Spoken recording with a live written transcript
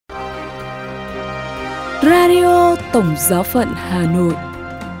Radio Tổng Giáo phận Hà Nội.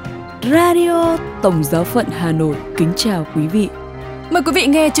 Radio Tổng Giáo phận Hà Nội kính chào quý vị. Mời quý vị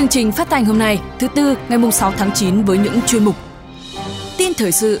nghe chương trình phát thanh hôm nay, thứ Tư, ngày 6 tháng 9 với những chuyên mục tin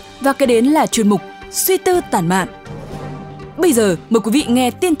thời sự và kế đến là chuyên mục suy tư tản mạn. Bây giờ mời quý vị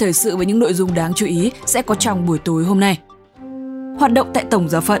nghe tin thời sự với những nội dung đáng chú ý sẽ có trong buổi tối hôm nay. Hoạt động tại Tổng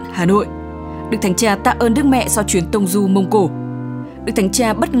Giáo phận Hà Nội. Đức Thánh Cha tạ ơn Đức Mẹ sau chuyến tông du Mông Cổ. Đức Thánh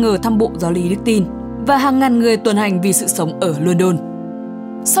Cha bất ngờ thăm bộ giáo lý Đức Tin và hàng ngàn người tuần hành vì sự sống ở London.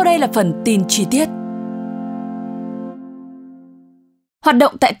 Sau đây là phần tin chi tiết. Hoạt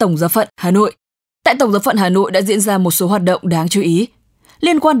động tại Tổng Giáo phận Hà Nội. Tại Tổng Giáo phận Hà Nội đã diễn ra một số hoạt động đáng chú ý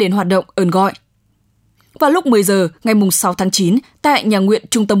liên quan đến hoạt động ơn gọi. Vào lúc 10 giờ ngày 6 tháng 9, tại nhà nguyện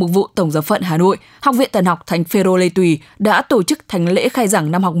Trung tâm Mục vụ Tổng Giáo phận Hà Nội, Học viện Thần học Thánh Phêrô Lê Tùy đã tổ chức thánh lễ khai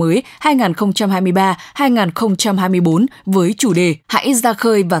giảng năm học mới 2023-2024 với chủ đề Hãy ra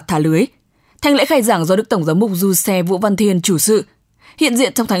khơi và thả lưới. Thánh lễ khai giảng do Đức Tổng giám mục Du Xe Vũ Văn Thiên chủ sự. Hiện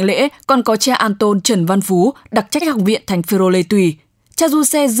diện trong thánh lễ còn có cha Anton Trần Văn Phú, đặc trách Học viện Thánh Phêrô Lê Tùy, cha Du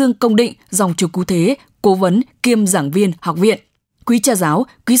Xe Dương Công Định, dòng chúa Cứu Thế, cố vấn kiêm giảng viên học viện, quý cha giáo,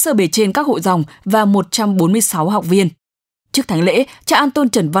 quý sơ bề trên các hội dòng và 146 học viên. Trước thánh lễ, cha Anton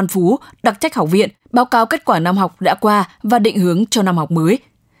Trần Văn Phú, đặc trách học viện, báo cáo kết quả năm học đã qua và định hướng cho năm học mới.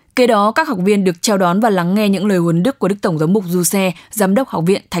 Kế đó, các học viên được chào đón và lắng nghe những lời huấn đức của Đức Tổng giám mục Du Xe, giám đốc Học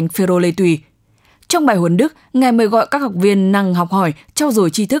viện Thánh Phêrô Lê Tùy. Trong bài huấn đức, Ngài mời gọi các học viên năng học hỏi, trau dồi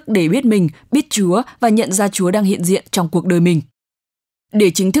tri thức để biết mình, biết Chúa và nhận ra Chúa đang hiện diện trong cuộc đời mình. Để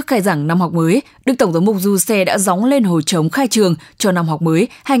chính thức khai giảng năm học mới, Đức Tổng giám mục Du Xe đã gióng lên hồi trống khai trường cho năm học mới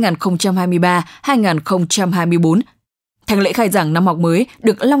 2023-2024. Thánh lễ khai giảng năm học mới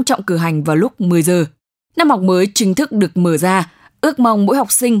được long trọng cử hành vào lúc 10 giờ. Năm học mới chính thức được mở ra. Ước mong mỗi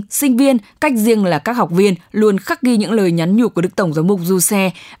học sinh, sinh viên, cách riêng là các học viên luôn khắc ghi những lời nhắn nhủ của Đức Tổng giám mục Du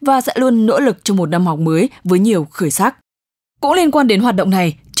Xe và sẽ luôn nỗ lực cho một năm học mới với nhiều khởi sắc. Cũng liên quan đến hoạt động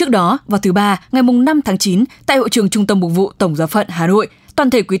này, trước đó vào thứ Ba, ngày 5 tháng 9, tại hội trường Trung tâm Mục vụ Tổng Giáo phận Hà Nội, toàn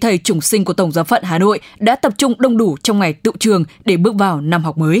thể quý thầy chủng sinh của Tổng Giáo phận Hà Nội đã tập trung đông đủ trong ngày tựu trường để bước vào năm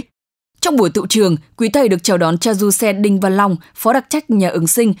học mới. Trong buổi tựu trường, quý thầy được chào đón cha Du Xe Đinh Văn Long, phó đặc trách nhà ứng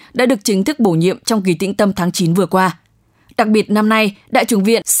sinh đã được chính thức bổ nhiệm trong kỳ tĩnh tâm tháng 9 vừa qua. Đặc biệt năm nay, Đại chủng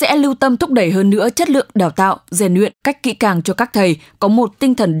viện sẽ lưu tâm thúc đẩy hơn nữa chất lượng đào tạo, rèn luyện cách kỹ càng cho các thầy có một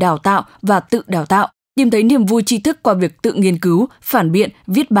tinh thần đào tạo và tự đào tạo, tìm thấy niềm vui tri thức qua việc tự nghiên cứu, phản biện,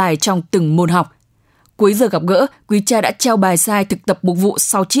 viết bài trong từng môn học. Cuối giờ gặp gỡ, quý cha đã trao bài sai thực tập mục vụ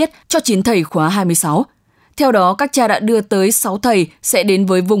 6 chiết cho 9 thầy khóa 26. Theo đó, các cha đã đưa tới 6 thầy sẽ đến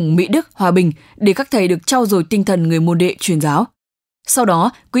với vùng Mỹ Đức, Hòa Bình để các thầy được trau dồi tinh thần người môn đệ truyền giáo. Sau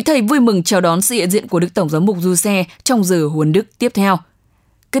đó, quý thầy vui mừng chào đón sự hiện diện của Đức Tổng giám mục Du Xe trong giờ huấn đức tiếp theo.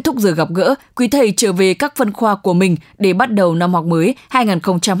 Kết thúc giờ gặp gỡ, quý thầy trở về các phân khoa của mình để bắt đầu năm học mới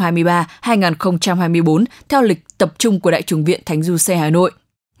 2023-2024 theo lịch tập trung của Đại chủng viện Thánh Du Xe Hà Nội.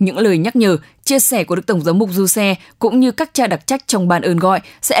 Những lời nhắc nhở, chia sẻ của Đức Tổng giám mục Du Xe cũng như các cha đặc trách trong ban ơn gọi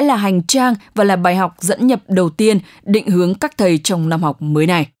sẽ là hành trang và là bài học dẫn nhập đầu tiên định hướng các thầy trong năm học mới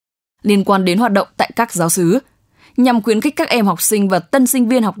này. Liên quan đến hoạt động tại các giáo xứ, nhằm khuyến khích các em học sinh và tân sinh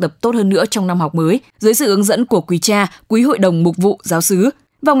viên học tập tốt hơn nữa trong năm học mới, dưới sự hướng dẫn của quý cha, quý hội đồng mục vụ giáo xứ,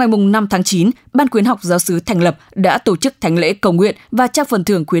 vào ngày 5 tháng 9, Ban khuyến học giáo xứ thành lập đã tổ chức thánh lễ cầu nguyện và trao phần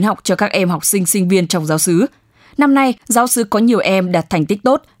thưởng khuyến học cho các em học sinh sinh viên trong giáo xứ. Năm nay, giáo xứ có nhiều em đạt thành tích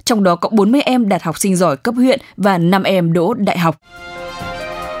tốt, trong đó có 40 em đạt học sinh giỏi cấp huyện và 5 em đỗ đại học.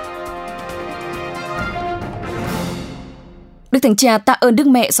 Đức Thánh Cha tạ ơn Đức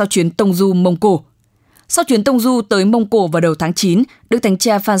Mẹ sau chuyến tông du Mông Cổ. Sau chuyến tông du tới Mông Cổ vào đầu tháng 9, Đức Thánh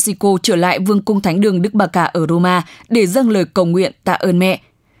Cha Francisco trở lại Vương cung Thánh đường Đức Bà Cả ở Roma để dâng lời cầu nguyện tạ ơn mẹ.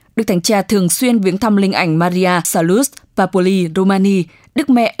 Đức Thánh Cha thường xuyên viếng thăm linh ảnh Maria Salus Papuli Romani, Đức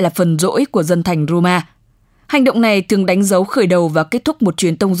Mẹ là phần dỗi của dân thành Roma. Hành động này thường đánh dấu khởi đầu và kết thúc một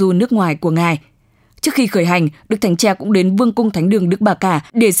chuyến tông du nước ngoài của Ngài. Trước khi khởi hành, Đức Thánh Cha cũng đến Vương cung Thánh đường Đức Bà Cả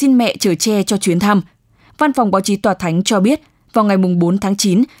để xin mẹ chở che cho chuyến thăm. Văn phòng báo chí Tòa Thánh cho biết, vào ngày 4 tháng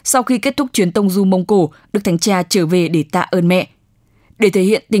 9, sau khi kết thúc chuyến tông du Mông Cổ, Đức Thánh Cha trở về để tạ ơn mẹ. Để thể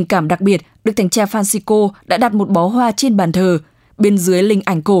hiện tình cảm đặc biệt, Đức Thánh Cha Francisco đã đặt một bó hoa trên bàn thờ, bên dưới linh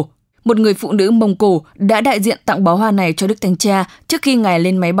ảnh cổ. Một người phụ nữ Mông Cổ đã đại diện tặng bó hoa này cho Đức Thánh Cha trước khi Ngài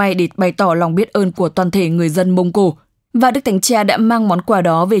lên máy bay để bày tỏ lòng biết ơn của toàn thể người dân Mông Cổ. Và Đức Thánh Cha đã mang món quà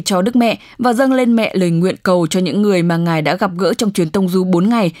đó về cho Đức Mẹ và dâng lên mẹ lời nguyện cầu cho những người mà Ngài đã gặp gỡ trong chuyến tông du 4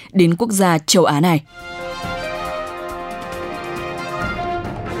 ngày đến quốc gia châu Á này.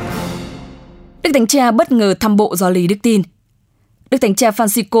 Đức Thánh Cha bất ngờ thăm bộ giáo lý Đức Tin. Đức Thánh Cha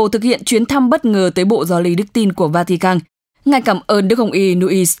Francisco thực hiện chuyến thăm bất ngờ tới bộ giáo lý Đức Tin của Vatican. Ngài cảm ơn Đức Hồng Y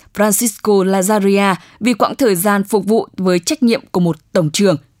Luis Francisco Lazaria vì quãng thời gian phục vụ với trách nhiệm của một tổng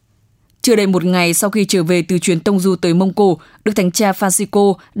trưởng. Chưa đầy một ngày sau khi trở về từ chuyến tông du tới Mông Cổ, Đức Thánh Cha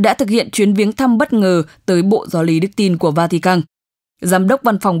Francisco đã thực hiện chuyến viếng thăm bất ngờ tới Bộ Giáo lý Đức tin của Vatican. Giám đốc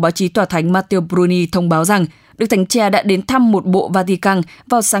Văn phòng Báo chí Tòa Thánh Matteo Bruni thông báo rằng Đức Thánh Cha đã đến thăm một bộ Vatican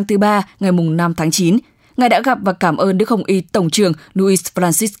vào sáng thứ Ba, ngày 5 tháng 9. Ngài đã gặp và cảm ơn Đức Hồng Y Tổng trưởng Luis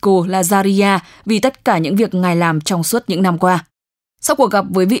Francisco Lazaria vì tất cả những việc Ngài làm trong suốt những năm qua. Sau cuộc gặp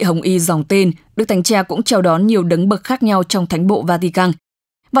với vị Hồng Y dòng tên, Đức Thánh Cha cũng chào đón nhiều đấng bậc khác nhau trong Thánh bộ Vatican.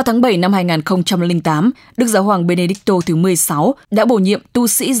 Vào tháng 7 năm 2008, Đức Giáo hoàng Benedicto thứ 16 đã bổ nhiệm tu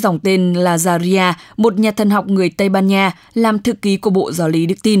sĩ dòng tên Lazaria, một nhà thần học người Tây Ban Nha, làm thư ký của Bộ Giáo lý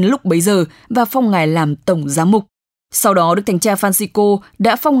Đức tin lúc bấy giờ và phong Ngài làm Tổng Giám mục. Sau đó, Đức Thánh Cha Francisco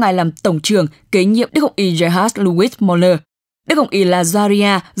đã phong Ngài làm Tổng trưởng, kế nhiệm Đức Hồng Y Gerhard Louis Moller. Đức Hồng Y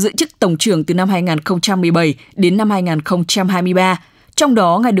Lazaria giữ chức Tổng trưởng từ năm 2017 đến năm 2023, trong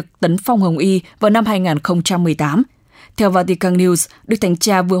đó Ngài được tấn phong Hồng Y vào năm 2018. Theo Vatican News, Đức Thánh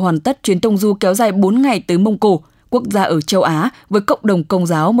Cha vừa hoàn tất chuyến tông du kéo dài 4 ngày tới Mông Cổ, quốc gia ở châu Á với cộng đồng Công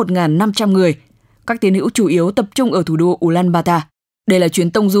giáo 1.500 người. Các tín hữu chủ yếu tập trung ở thủ đô Ulaanbaatar. Đây là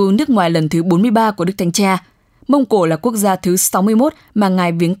chuyến tông du nước ngoài lần thứ 43 của Đức Thánh Cha. Mông Cổ là quốc gia thứ 61 mà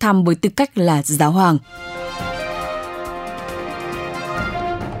Ngài viếng thăm với tư cách là giáo hoàng.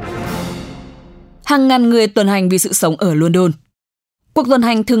 Hàng ngàn người tuần hành vì sự sống ở London. Cuộc tuần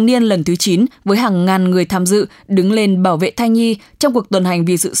hành thường niên lần thứ 9 với hàng ngàn người tham dự đứng lên bảo vệ thai nhi trong cuộc tuần hành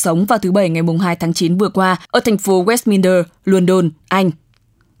vì sự sống vào thứ Bảy ngày 2 tháng 9 vừa qua ở thành phố Westminster, London, Anh.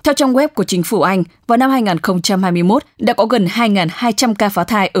 Theo trang web của chính phủ Anh, vào năm 2021 đã có gần 2.200 ca phá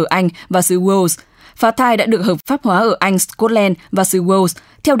thai ở Anh và xứ Wales. Phá thai đã được hợp pháp hóa ở Anh, Scotland và xứ Wales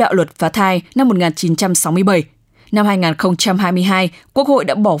theo đạo luật phá thai năm 1967. Năm 2022, Quốc hội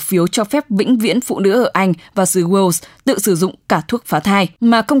đã bỏ phiếu cho phép vĩnh viễn phụ nữ ở Anh và xứ Wales tự sử dụng cả thuốc phá thai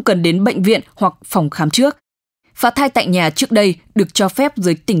mà không cần đến bệnh viện hoặc phòng khám trước. Phá thai tại nhà trước đây được cho phép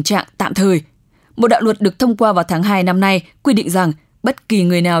dưới tình trạng tạm thời. Một đạo luật được thông qua vào tháng 2 năm nay quy định rằng bất kỳ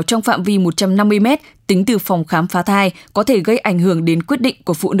người nào trong phạm vi 150 mét tính từ phòng khám phá thai có thể gây ảnh hưởng đến quyết định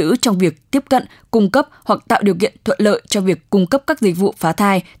của phụ nữ trong việc tiếp cận, cung cấp hoặc tạo điều kiện thuận lợi cho việc cung cấp các dịch vụ phá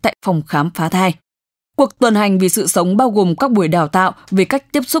thai tại phòng khám phá thai. Cuộc tuần hành vì sự sống bao gồm các buổi đào tạo về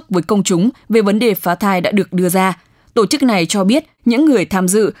cách tiếp xúc với công chúng về vấn đề phá thai đã được đưa ra. Tổ chức này cho biết những người tham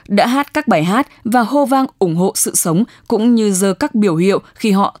dự đã hát các bài hát và hô vang ủng hộ sự sống cũng như giơ các biểu hiệu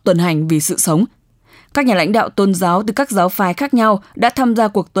khi họ tuần hành vì sự sống. Các nhà lãnh đạo tôn giáo từ các giáo phái khác nhau đã tham gia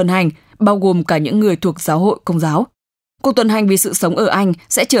cuộc tuần hành, bao gồm cả những người thuộc giáo hội Công giáo. Cuộc tuần hành vì sự sống ở Anh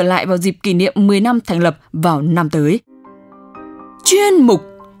sẽ trở lại vào dịp kỷ niệm 10 năm thành lập vào năm tới. Chuyên mục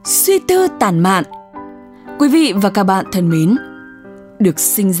Suy tư tản mạn. Quý vị và các bạn thân mến, được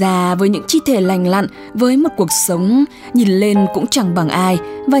sinh ra với những chi thể lành lặn, với một cuộc sống nhìn lên cũng chẳng bằng ai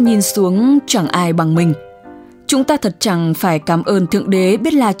và nhìn xuống chẳng ai bằng mình. Chúng ta thật chẳng phải cảm ơn Thượng Đế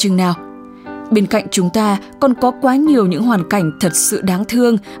biết là chừng nào. Bên cạnh chúng ta còn có quá nhiều những hoàn cảnh thật sự đáng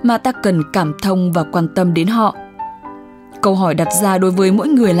thương mà ta cần cảm thông và quan tâm đến họ. Câu hỏi đặt ra đối với mỗi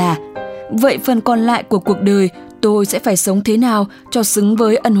người là: vậy phần còn lại của cuộc đời tôi sẽ phải sống thế nào cho xứng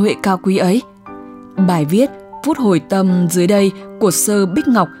với ân huệ cao quý ấy? Bài viết Phút hồi tâm dưới đây của Sơ Bích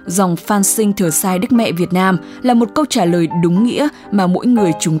Ngọc dòng Phan Sinh Thừa Sai Đức Mẹ Việt Nam là một câu trả lời đúng nghĩa mà mỗi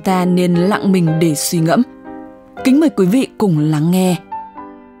người chúng ta nên lặng mình để suy ngẫm. Kính mời quý vị cùng lắng nghe.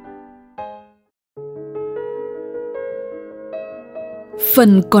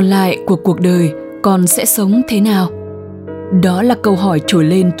 Phần còn lại của cuộc đời con sẽ sống thế nào? Đó là câu hỏi trồi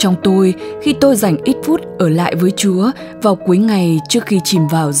lên trong tôi khi tôi dành ít phút ở lại với Chúa vào cuối ngày trước khi chìm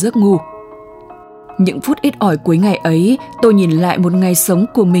vào giấc ngủ. Những phút ít ỏi cuối ngày ấy, tôi nhìn lại một ngày sống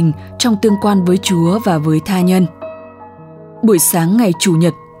của mình trong tương quan với Chúa và với tha nhân. Buổi sáng ngày Chủ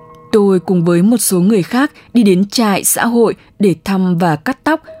nhật, tôi cùng với một số người khác đi đến trại xã hội để thăm và cắt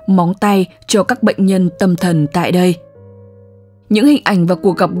tóc, móng tay cho các bệnh nhân tâm thần tại đây. Những hình ảnh và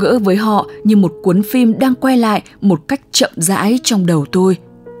cuộc gặp gỡ với họ như một cuốn phim đang quay lại một cách chậm rãi trong đầu tôi.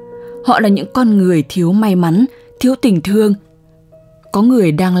 Họ là những con người thiếu may mắn, thiếu tình thương. Có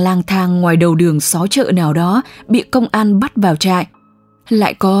người đang lang thang ngoài đầu đường xó chợ nào đó bị công an bắt vào trại.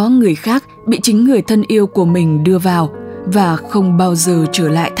 Lại có người khác bị chính người thân yêu của mình đưa vào và không bao giờ trở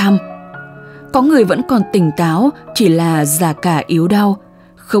lại thăm. Có người vẫn còn tỉnh táo, chỉ là già cả yếu đau,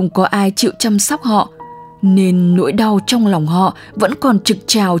 không có ai chịu chăm sóc họ, nên nỗi đau trong lòng họ vẫn còn trực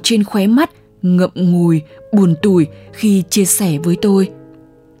trào trên khóe mắt, ngậm ngùi, buồn tủi khi chia sẻ với tôi.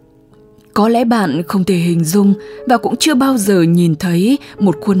 Có lẽ bạn không thể hình dung và cũng chưa bao giờ nhìn thấy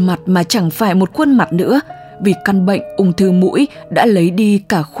một khuôn mặt mà chẳng phải một khuôn mặt nữa, vì căn bệnh ung thư mũi đã lấy đi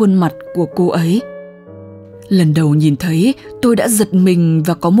cả khuôn mặt của cô ấy. Lần đầu nhìn thấy, tôi đã giật mình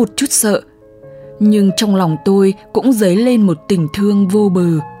và có một chút sợ. Nhưng trong lòng tôi cũng dấy lên một tình thương vô bờ.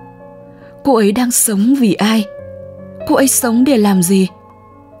 Cô ấy đang sống vì ai? Cô ấy sống để làm gì?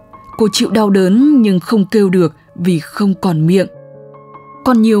 Cô chịu đau đớn nhưng không kêu được vì không còn miệng.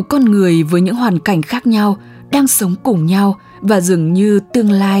 Còn nhiều con người với những hoàn cảnh khác nhau đang sống cùng nhau và dường như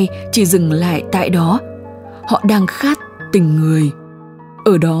tương lai chỉ dừng lại tại đó. Họ đang khát tình người.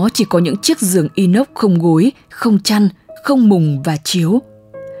 Ở đó chỉ có những chiếc giường inox không gối, không chăn, không mùng và chiếu.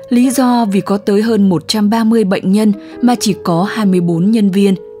 Lý do vì có tới hơn 130 bệnh nhân mà chỉ có 24 nhân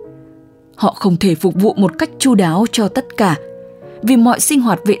viên. Họ không thể phục vụ một cách chu đáo cho tất cả, vì mọi sinh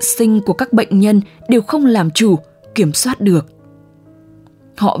hoạt vệ sinh của các bệnh nhân đều không làm chủ, kiểm soát được.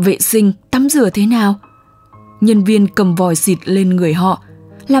 Họ vệ sinh, tắm rửa thế nào? Nhân viên cầm vòi xịt lên người họ,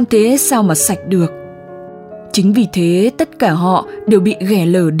 làm thế sao mà sạch được? Chính vì thế tất cả họ đều bị ghẻ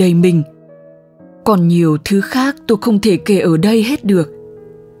lở đầy mình. Còn nhiều thứ khác tôi không thể kể ở đây hết được.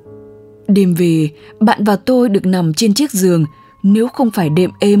 Đêm về, bạn và tôi được nằm trên chiếc giường, nếu không phải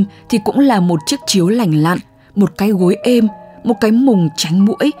đệm êm thì cũng là một chiếc chiếu lành lặn, một cái gối êm, một cái mùng tránh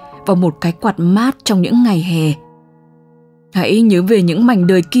muỗi và một cái quạt mát trong những ngày hè. Hãy nhớ về những mảnh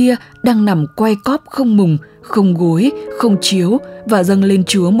đời kia đang nằm quay cóp không mùng, không gối, không chiếu và dâng lên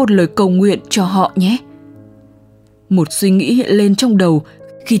Chúa một lời cầu nguyện cho họ nhé. Một suy nghĩ hiện lên trong đầu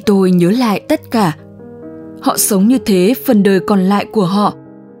khi tôi nhớ lại tất cả. Họ sống như thế phần đời còn lại của họ.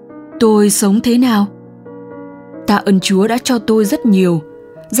 Tôi sống thế nào? Tạ ơn Chúa đã cho tôi rất nhiều.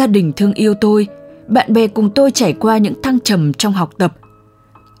 Gia đình thương yêu tôi, bạn bè cùng tôi trải qua những thăng trầm trong học tập.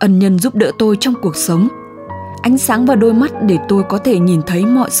 Ân nhân giúp đỡ tôi trong cuộc sống. Ánh sáng vào đôi mắt để tôi có thể nhìn thấy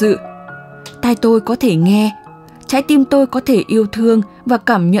mọi sự. Tai tôi có thể nghe, trái tim tôi có thể yêu thương và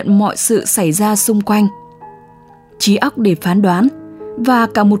cảm nhận mọi sự xảy ra xung quanh. Trí óc để phán đoán và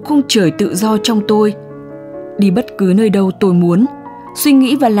cả một khung trời tự do trong tôi. Đi bất cứ nơi đâu tôi muốn, suy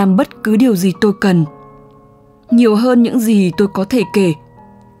nghĩ và làm bất cứ điều gì tôi cần. Nhiều hơn những gì tôi có thể kể.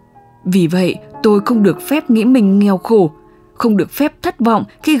 Vì vậy, tôi không được phép nghĩ mình nghèo khổ, không được phép thất vọng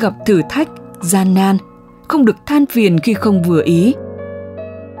khi gặp thử thách, gian nan, không được than phiền khi không vừa ý.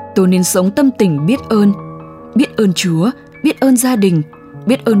 Tôi nên sống tâm tình biết ơn Chúa, biết ơn gia đình,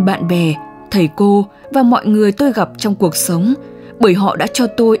 biết ơn bạn bè, thầy cô và mọi người tôi gặp trong cuộc sống, bởi họ đã cho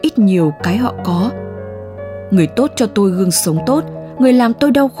tôi ít nhiều cái họ có. Người tốt cho tôi gương sống tốt, người làm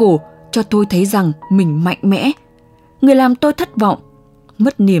tôi đau khổ cho tôi thấy rằng mình mạnh mẽ. Người làm tôi thất vọng,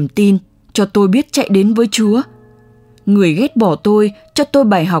 mất niềm tin cho tôi biết chạy đến với Chúa. Người ghét bỏ tôi cho tôi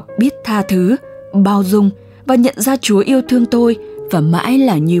bài học biết tha thứ, bao dung và nhận ra Chúa yêu thương tôi và mãi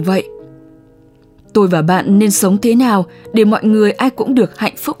là như vậy. Tôi và bạn nên sống thế nào để mọi người ai cũng được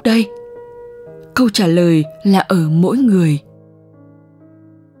hạnh phúc đây? Câu trả lời là ở mỗi người.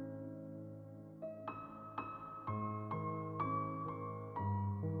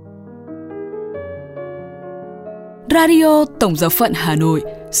 Radio Tổng giáo phận Hà Nội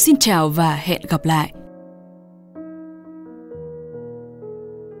xin chào và hẹn gặp lại.